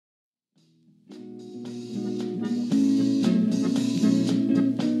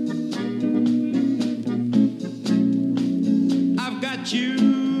got you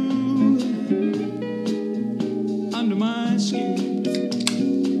under my skin.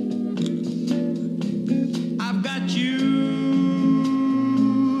 I've got you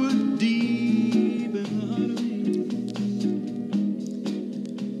deep in the heart of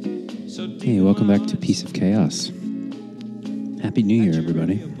me. So deep. Hey, welcome back to Piece of Chaos. Happy New Year,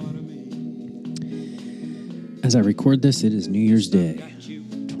 everybody. As I record this, it is New Year's Day,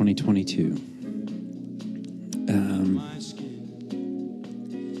 2022.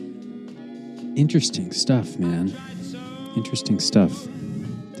 Interesting stuff, man. Interesting stuff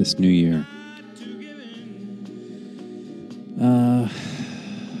this new year.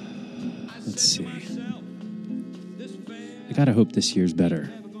 Let's see. I gotta hope this year's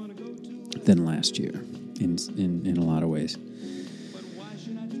better than last year in a lot of ways.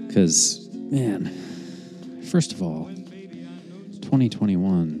 Because, man, first of all,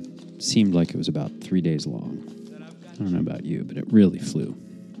 2021 seemed like it was about 3 days long. I don't know about you, but it really flew.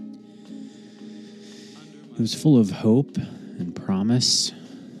 It was full of hope and promise.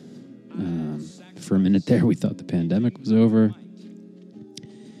 For a minute there, we thought the pandemic was over.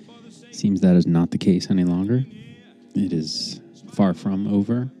 Seems that is not the case any longer. It is far from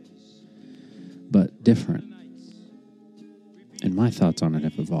over, but different. And my thoughts on it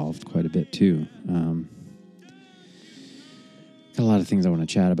have evolved quite a bit, too. Got a lot of things I want to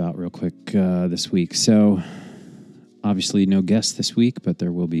chat about real quick this week. So, obviously, no guests this week, but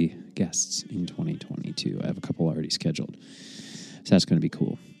there will be guests in 2022. I have a couple already scheduled. So that's going to be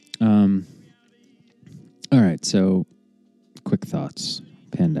cool. All right, so quick thoughts.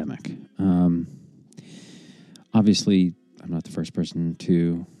 Pandemic. Obviously, I'm not the first person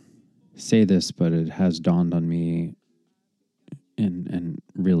to say this, but it has dawned on me and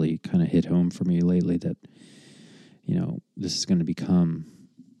really kind of hit home for me lately that, you know, this is going to become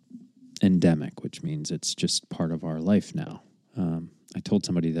endemic, which means it's just part of our life now. I told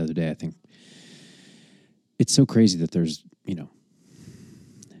somebody the other day, I think it's so crazy that there's, you know,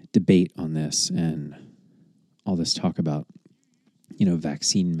 debate on this and all this talk about, you know,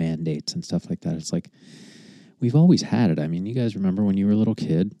 vaccine mandates and stuff like that. It's like, we've always had it. I mean, you guys remember when you were a little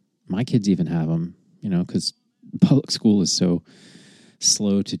kid? My kids even have them, you know, because public school is so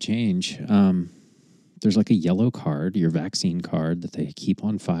slow to change. There's like a yellow card, your vaccine card that they keep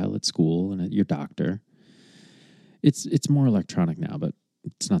on file at school and at your doctor. It's more electronic now, but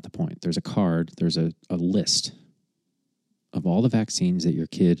it's not the point. There's a card, there's a list of all the vaccines that your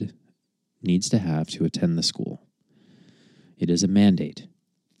kid needs to have to attend the school. It is a mandate.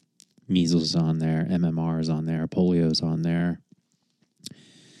 Measles is on there, MMR is on there, polio is on there.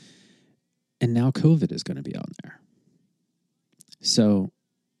 And now COVID is going to be on there. So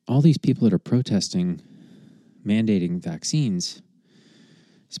all these people that are protesting mandating vaccines,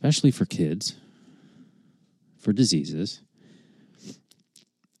 especially for kids, for diseases,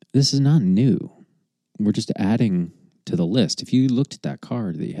 this is not new. We're just adding to the list. If you looked at that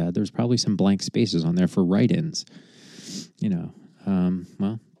card that you had, there's probably some blank spaces on there for write-ins. You know,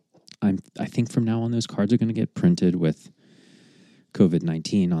 well, I think from now on those cards are going to get printed with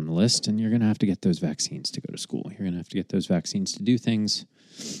COVID-19 on the list, and you're going to have to get those vaccines to go to school. You're going to have to get those vaccines to do things.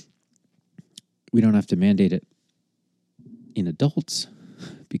 We don't have to mandate it in adults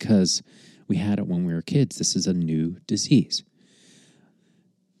because we had it when we were kids. This is a new disease.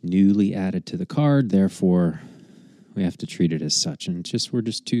 Newly added to the card, therefore we have to treat it as such. And we're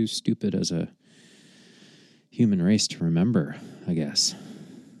just too stupid as a human race to remember, I guess,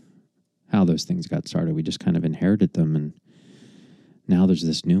 how those things got started. We just kind of inherited them, and now there's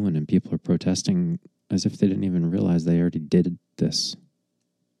this new one, and people are protesting as if they didn't even realize they already did this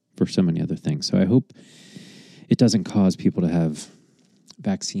for so many other things. So I hope it doesn't cause people to have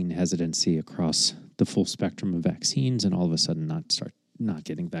vaccine hesitancy across the full spectrum of vaccines and all of a sudden not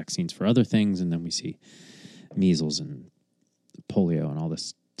getting vaccines for other things, and then we see measles and polio and all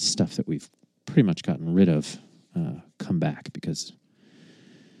this stuff that we've pretty much gotten rid of come back because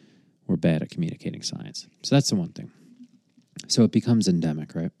we're bad at communicating science. So that's the one thing. So it becomes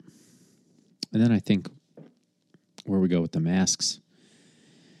endemic, right? And then I think where we go with the masks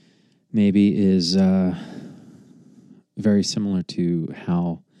maybe is very similar to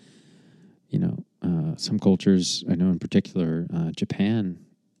how, you know, some cultures, I know in particular, Japan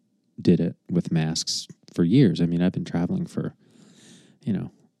did it with masks for years. I mean, I've been traveling for, you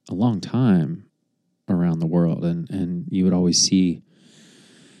know, a long time around the world, and you would always see,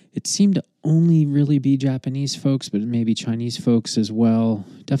 it seemed to only really be Japanese folks, but maybe Chinese folks as well.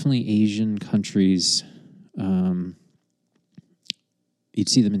 Definitely Asian countries. You'd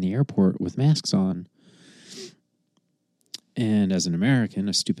see them in the airport with masks on. And as an American,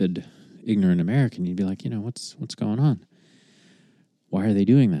 a stupid, ignorant American, you'd be like, you know, what's going on? Why are they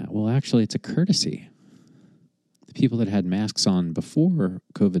doing that? Well, actually, it's a courtesy. The people that had masks on before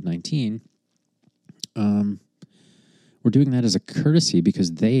COVID-19 were doing that as a courtesy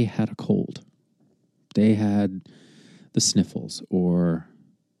because they had a cold. They had the sniffles or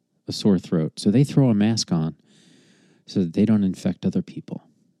a sore throat. So they throw a mask on so that they don't infect other people.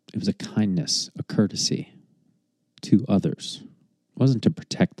 It was a kindness, a courtesy to others. It wasn't to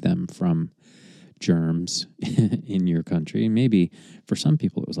protect them from germs in your country. Maybe for some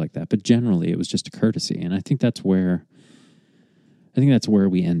people it was like that, but generally it was just a courtesy. And I think that's where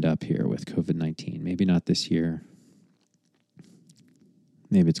we end up here with COVID-19. Maybe not this year.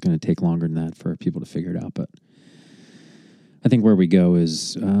 Maybe it's going to take longer than that for people to figure it out. But I think where we go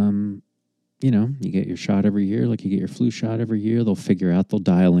is, you get your shot every year, like you get your flu shot every year. They'll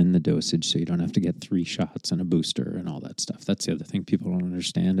dial in the dosage so you don't have to get 3 shots and a booster and all that stuff. That's the other thing people don't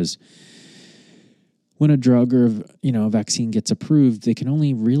understand is when a drug or, a vaccine gets approved, they can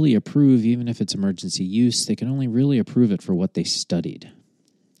only really approve, even if it's emergency use, they can only really approve it for what they studied,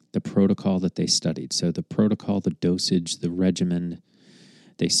 the protocol that they studied. So the protocol, the dosage, the regimen,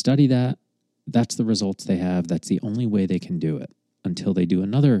 they study that. That's the results they have. That's the only way they can do it until they do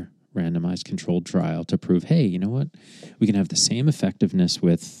another randomized controlled trial to prove, hey, you know what? We can have the same effectiveness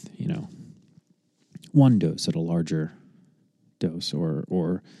with, one dose at a larger dose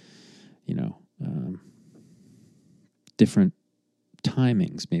or different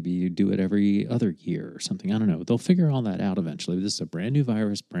timings. Maybe you do it every other year or something. I don't know. They'll figure all that out eventually. This is a brand new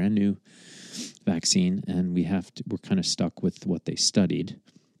virus, brand new vaccine, and we're kind of stuck with what they studied,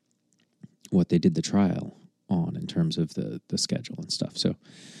 what they did the trial on in terms of the schedule and stuff. So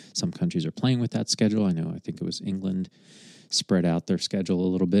some countries are playing with that schedule. I think it was England spread out their schedule a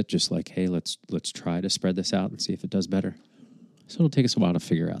little bit, just like, hey, let's try to spread this out and see if it does better. So it'll take us a while to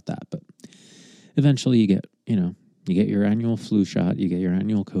figure out that, but eventually you get your annual flu shot, you get your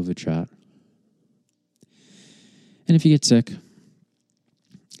annual COVID shot. And if you get sick,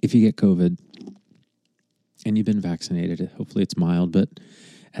 if you get COVID and you've been vaccinated, hopefully it's mild, but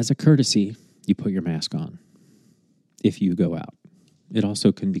as a courtesy, you put your mask on if you go out. It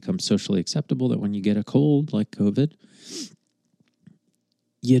also can become socially acceptable that when you get a cold like COVID,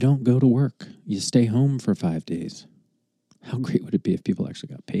 you don't go to work. You stay home for 5 days. How great would it be if people actually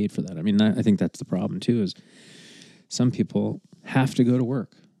got paid for that? I mean, I think that's the problem too, is some people have to go to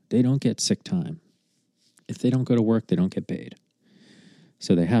work. They don't get sick time. If they don't go to work, they don't get paid.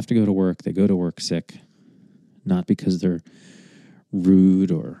 So they have to go to work. They go to work sick, not because they're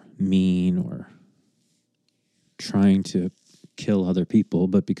rude or mean or trying to kill other people,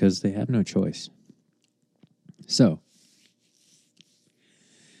 but because they have no choice. So,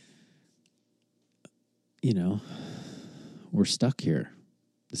 we're stuck here.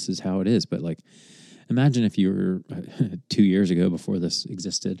 This is how it is. But imagine if you were 2 years ago, before this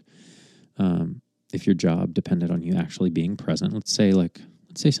existed, if your job depended on you actually being present. Let's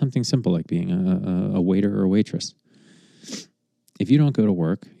say something simple like being a waiter or a waitress. If you don't go to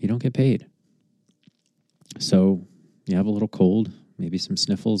work, you don't get paid. So you have a little cold, maybe some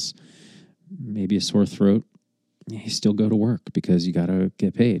sniffles, maybe a sore throat. You still go to work because you got to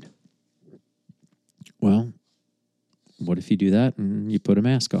get paid. Well, what if you do that and you put a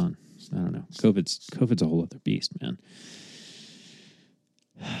mask on? I don't know. COVID's a whole other beast, man.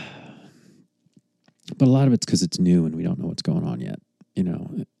 But a lot of it's because it's new and we don't know what's going on yet.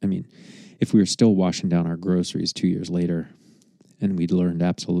 I mean, if we were still washing down our groceries 2 years later and we'd learned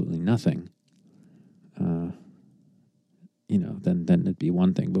absolutely nothing, then it'd be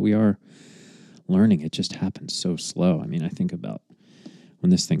one thing. But we are learning. It just happens so slow. I mean, I think about when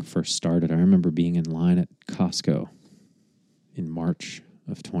this thing first started. I remember being in line at Costco in March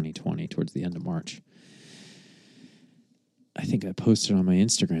of 2020, towards the end of March. I think I posted on my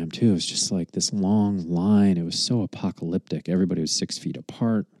Instagram too. It was just like this long line. It was so apocalyptic. Everybody was 6 feet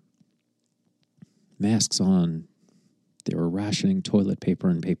apart, masks on. They were rationing toilet paper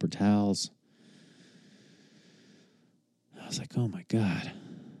and paper towels. I was like, oh my God,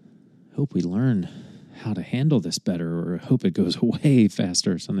 hope we learn how to handle this better, or hope it goes away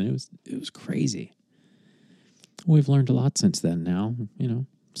faster or something. It was crazy. We've learned a lot since then. Now,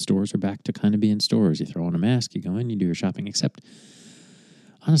 stores are back to kind of being stores. You throw on a mask, you go in, you do your shopping, except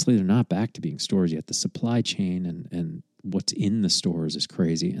honestly, they're not back to being stores yet. The supply chain and what's in the stores is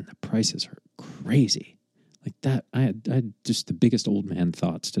crazy, and the prices are crazy. Like that, I had just the biggest old man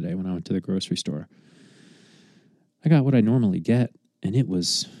thoughts today when I went to the grocery store. I got what I normally get, and it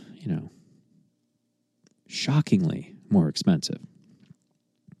was, shockingly more expensive.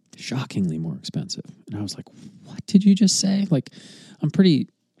 Shockingly more expensive. And I was like, what did you just say? I'm pretty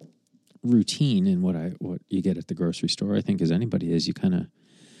routine in what you get at the grocery store, I think, as anybody is. You kind of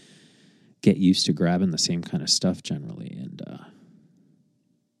get used to grabbing the same kind of stuff generally. And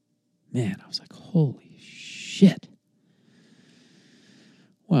man, I was like, holy shit.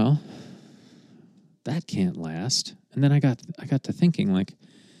 Well, that can't last. And then I got to thinking, like,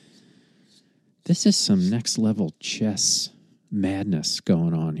 this is some next level chess madness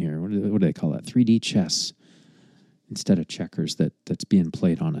going on here. What do they call that? 3D chess instead of checkers that's being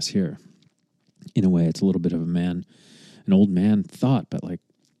played on us here. In a way, it's a little bit of an old man thought, but like,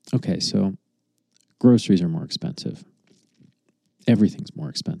 okay, so groceries are more expensive. Everything's more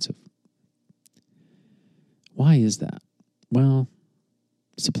expensive. Why is that? Well,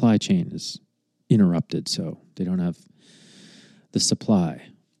 supply chain is interrupted, so they don't have the supply.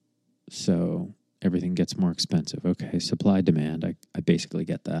 So everything gets more expensive. Okay, supply, demand, I basically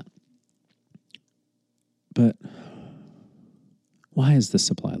get that. But why is the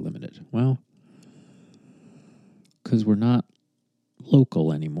supply limited? Well, because we're not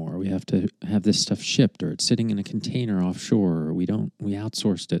local anymore. We have to have this stuff shipped, or it's sitting in a container offshore, or we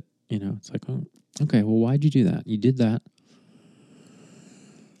outsourced it. It's like, oh, okay, well, why'd you do that? You did that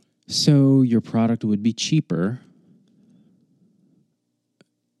so your product would be cheaper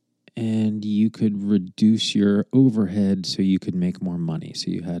and you could reduce your overhead so you could make more money.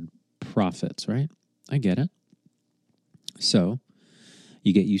 So you had profits, right? I get it. So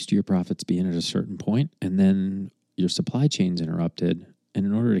you get used to your profits being at a certain point, and then your supply chain's interrupted. And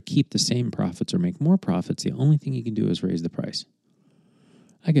in order to keep the same profits or make more profits, the only thing you can do is raise the price.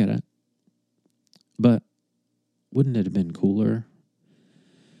 I get it. But wouldn't it have been cooler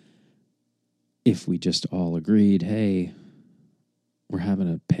if we just all agreed, hey, we're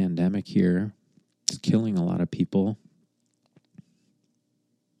having a pandemic here. It's killing a lot of people.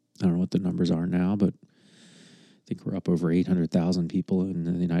 I don't know what the numbers are now, but I think we're up over 800,000 people in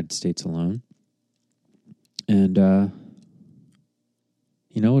the United States alone. And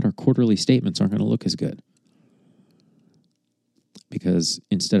you know what? Our quarterly statements aren't going to look as good. Because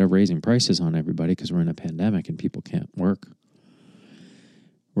instead of raising prices on everybody because we're in a pandemic and people can't work,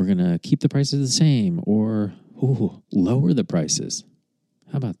 we're going to keep the prices the same or lower the prices.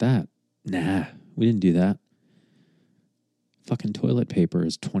 How about that? Nah, we didn't do that. Fucking toilet paper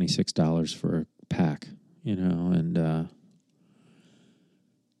is $26 for a pack, and the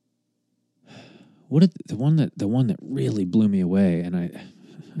one that really blew me away, and I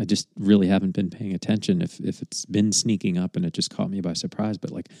just really haven't been paying attention if it's been sneaking up and it just caught me by surprise,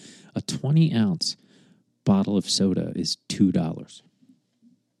 but like a 20-ounce bottle of soda is $2.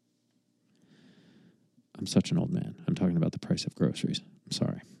 I'm such an old man. I'm talking about the price of groceries. I'm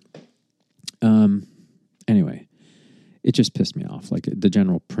sorry. Anyway, it just pissed me off. Like the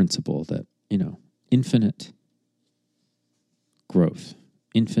general principle that, infinite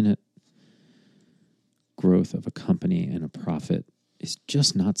growth of a company and a profit is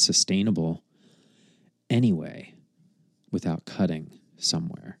just not sustainable anyway without cutting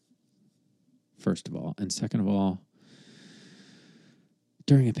somewhere, first of all. And second of all,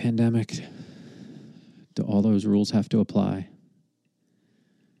 during a pandemic, do all those rules have to apply?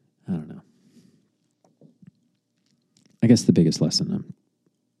 I don't know. I guess the biggest lesson I'm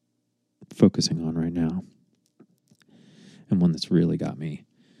focusing on right now, and one that's really got me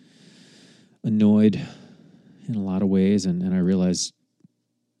annoyed in a lot of ways, and I realize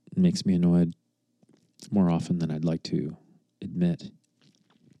it makes me annoyed more often than I'd like to admit,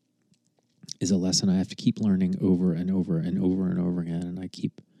 is a lesson I have to keep learning over and over and over and over again, and I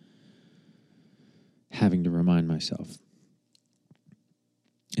keep having to remind myself,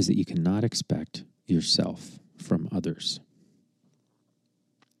 is that you cannot expect yourself from others.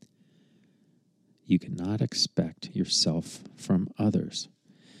 You cannot expect yourself from others.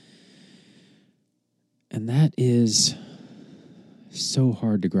 And that is so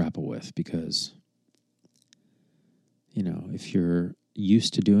hard to grapple with because, if you're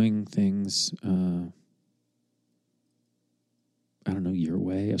used to doing things, your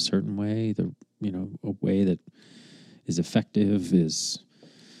way, a certain way, a way that is effective, is,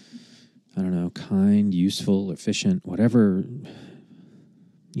 kind, useful, efficient, whatever,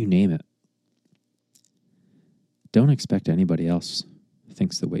 you name it. Don't expect anybody else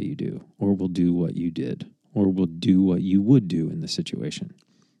thinks the way you do, or will do what you did, or will do what you would do in the situation.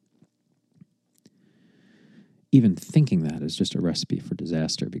 Even thinking that is just a recipe for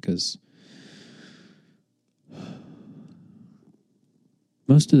disaster because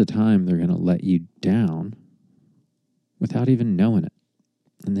most of the time they're going to let you down without even knowing it.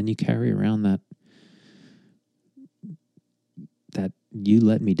 And then you carry around that you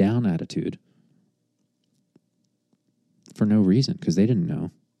let me down attitude for no reason because they didn't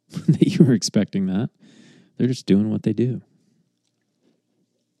know. that you were expecting that. They're just doing what they do.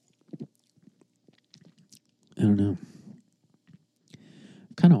 I don't know.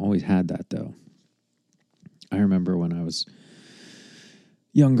 I've kind of always had that, though. I remember when I was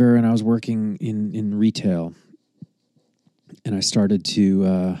younger and I was working in retail, and I started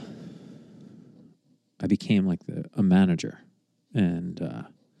to, I became like a manager, and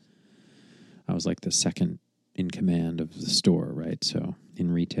I was like the second in command of the store, right? So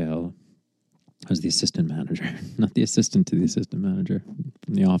in retail, I was the assistant manager, not the assistant to the assistant manager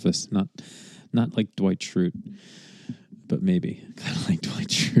from the office, not like Dwight Schrute, but maybe kind of like Dwight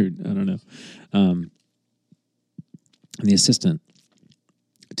Schrute. I don't know. I'm the assistant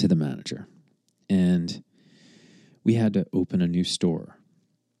to the manager, and we had to open a new store,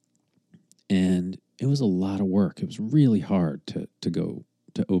 and it was a lot of work. It was really hard to go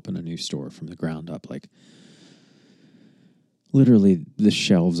to open a new store from the ground up. Like, literally, the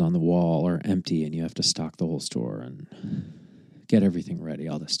shelves on the wall are empty, and you have to stock the whole store and get everything ready.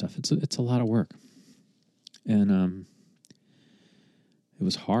 All this stuff. It's a lot of work, and it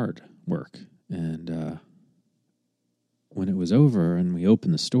was hard work. And when it was over and we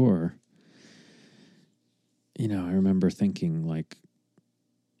opened the store, I remember thinking like,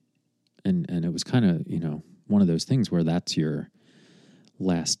 and it was kind of one of those things where that's your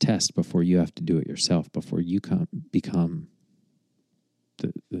last test before you have to do it yourself, before you become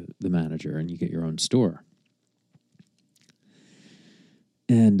the manager and you get your own store.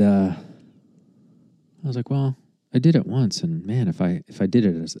 And I was like, well, I did it once, and man, if I did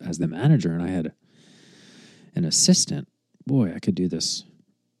it as the manager and I had an assistant, boy, I could do this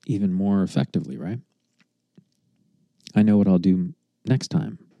even more effectively, right? I know what I'll do next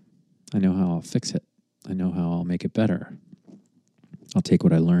time. I know how I'll fix it. I know how I'll make it better. I'll take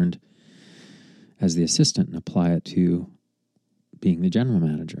what I learned as the assistant and apply it to being the general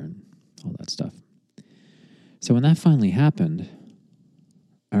manager and all that stuff. So when that finally happened,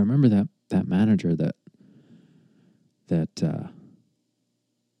 I remember that manager that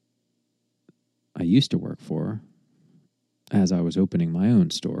I used to work for, as I was opening my own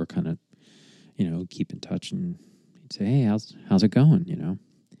store, kind of, keep in touch, and he'd say, "Hey, how's it going?"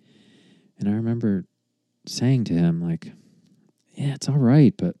 And I remember saying to him, like, "Yeah, it's all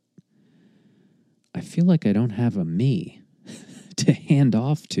right, but I feel like I don't have a me to hand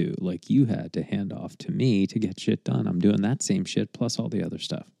off to, like you had to hand off to me to get shit done. I'm doing that same shit plus all the other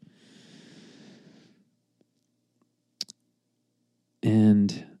stuff."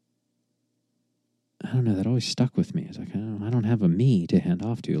 And I don't know, that always stuck with me. It's like, I don't have a me to hand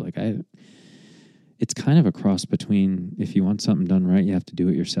off to. Like, it's kind of a cross between, if you want something done right, you have to do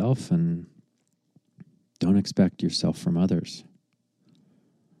it yourself, and don't expect yourself from others.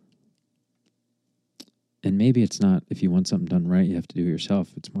 And maybe it's not, if you want something done right, you have to do it yourself.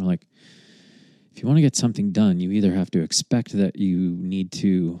 It's more like, if you want to get something done, you either have to expect that you need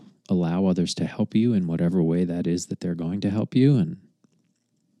to allow others to help you in whatever way that is that they're going to help you, and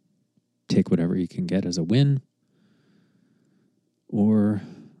take whatever you can get as a win, or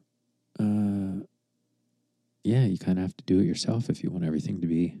you kind of have to do it yourself if you want everything to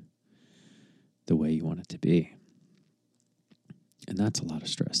be the way you want it to be. And that's a lot of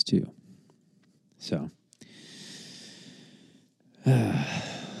stress too. So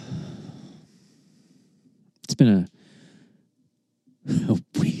it's been a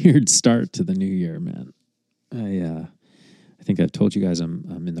weird start to the new year, man. I think I've told you guys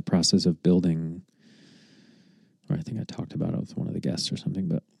I'm in the process of building, or I think I talked about it with one of the guests or something,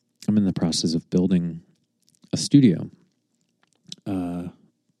 but I'm in the process of building a studio. It'll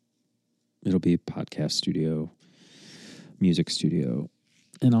be a podcast studio, music studio,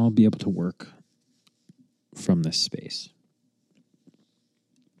 and I'll be able to work from this space.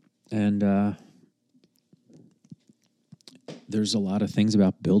 And there's a lot of things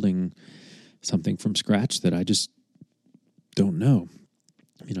about building something from scratch that I just don't know.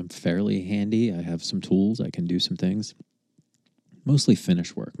 I mean, I'm fairly handy. I have some tools. I can do some things. Mostly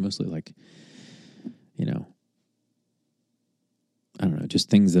finish work. Mostly like, I don't know, just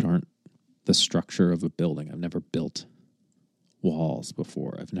things that aren't the structure of a building. I've never built walls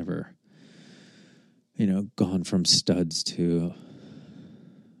before. I've never, gone from studs to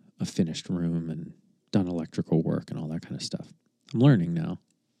a finished room and done electrical work and all that kind of stuff. I'm learning now.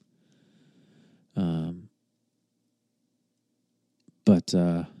 But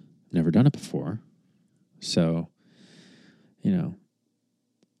never done it before. So, I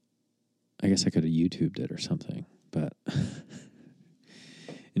guess I could have YouTubed it or something. But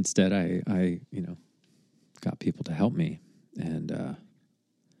instead, I got people to help me. And,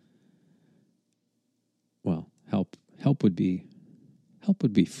 help would be help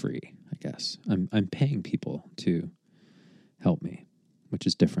would be free, I guess. I'm paying people to help me, which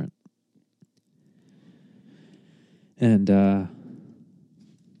is different. And,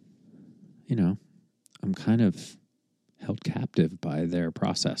 I'm kind of held captive by their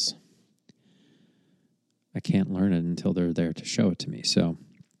process. I can't learn it until they're there to show it to me. So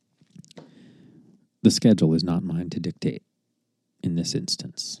the schedule is not mine to dictate in this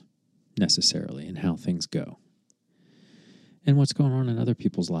instance, necessarily, and how things go. And what's going on in other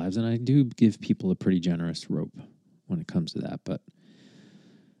people's lives. And I do give people a pretty generous rope when it comes to that. But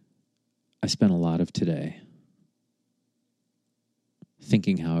I spent a lot of today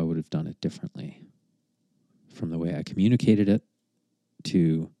thinking how I would have done it differently, from the way I communicated it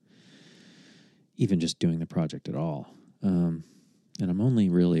to even just doing the project at all. And I'm only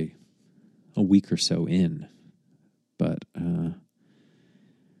really a week or so in, but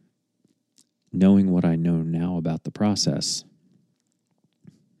knowing what I know now about the process,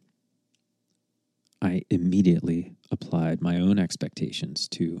 I immediately applied my own expectations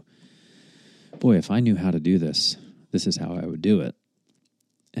to, boy, if I knew how to do this, this is how I would do it.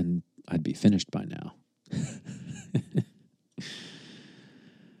 And I'd be finished by now.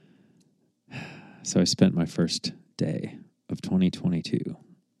 So I spent my first day of 2022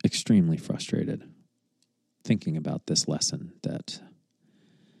 extremely frustrated, thinking about this lesson that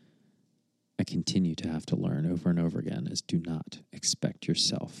I continue to have to learn over and over again, is do not expect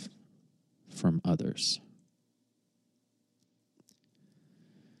yourself from others.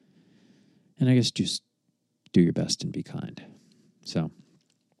 And I guess just do your best and be kind. So,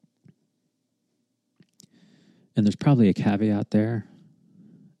 and there's probably a caveat there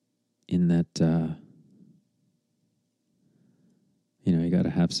in that, you got to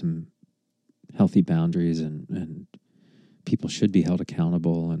have some healthy boundaries, and people should be held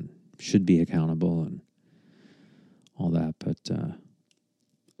accountable and should be accountable and all that, but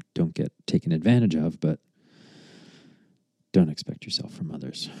don't get taken advantage of, but don't expect yourself from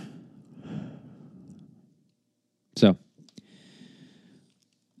others. So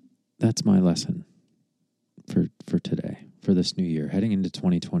that's my lesson for today, for this new year, heading into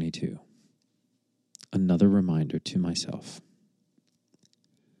 2022. Another reminder to myself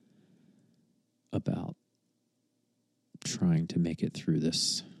about trying to make it through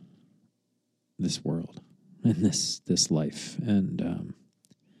this world and this life, and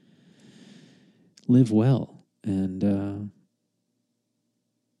live well, and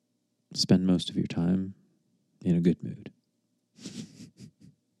spend most of your time in a good mood.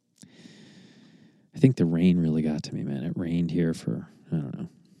 I think the rain really got to me, man. It rained here for, I don't know,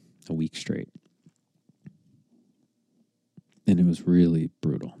 a week straight. And it was really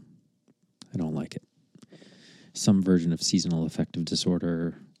brutal. I don't like it. Some version of seasonal affective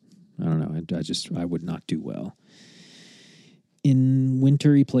disorder. I don't know. I would not do well in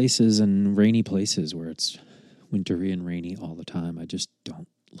wintry places and rainy places where it's wintry and rainy all the time. I just don't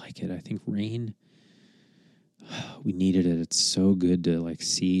like it. I think rain, we needed it. It's so good to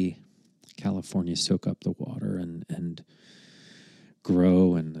see California soak up the water and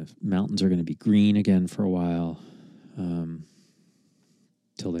grow, and the mountains are going to be green again for a while,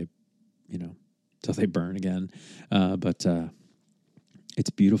 till they burn again. But it's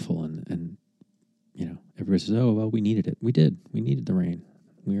beautiful, and everybody says, "Oh, well, we needed it." We did. We needed the rain.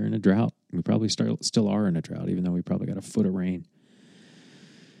 We were in a drought. We probably still are in a drought, even though we probably got a foot of rain.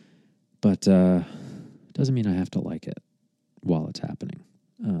 But doesn't mean I have to like it while it's happening.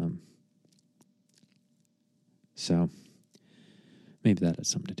 So maybe that has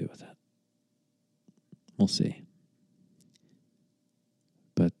something to do with it. We'll see.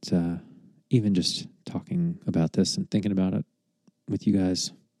 But even just talking about this and thinking about it with you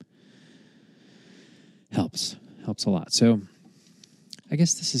guys helps a lot. So I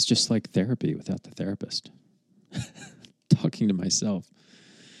guess this is just like therapy without the therapist. Talking to myself,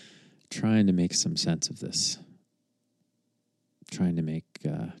 trying to make some sense of this, trying to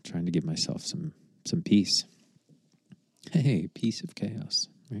give myself some peace. Hey, peace of chaos,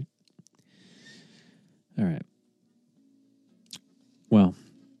 right? All right. Well,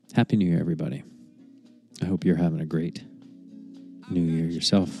 Happy New Year, everybody. I hope you're having a great New Year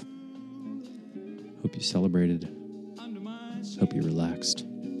yourself. Hope you celebrated. Hope you relaxed.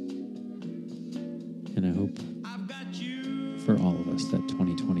 And I hope for all of us that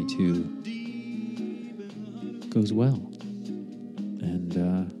 2022 goes well. And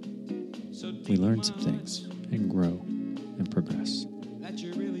we learn some things and grow and progress.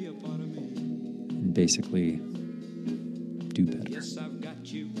 And basically do better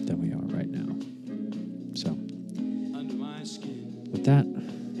than we are right now. So, with that,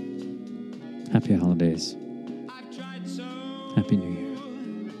 happy holidays. Happy New Year.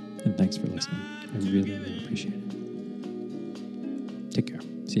 Thanks for listening. I really, really appreciate it. Take care.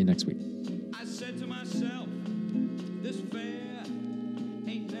 See you next week. I said to myself, this affair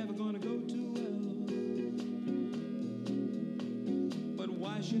ain't never gonna go too well. But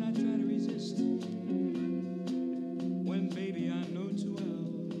why should I try to resist when, baby, I know too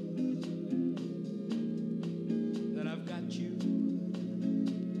well that I've got you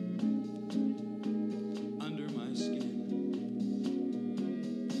under my skin.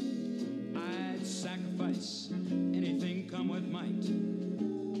 I'd sacrifice anything come what might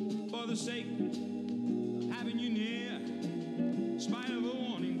for the sake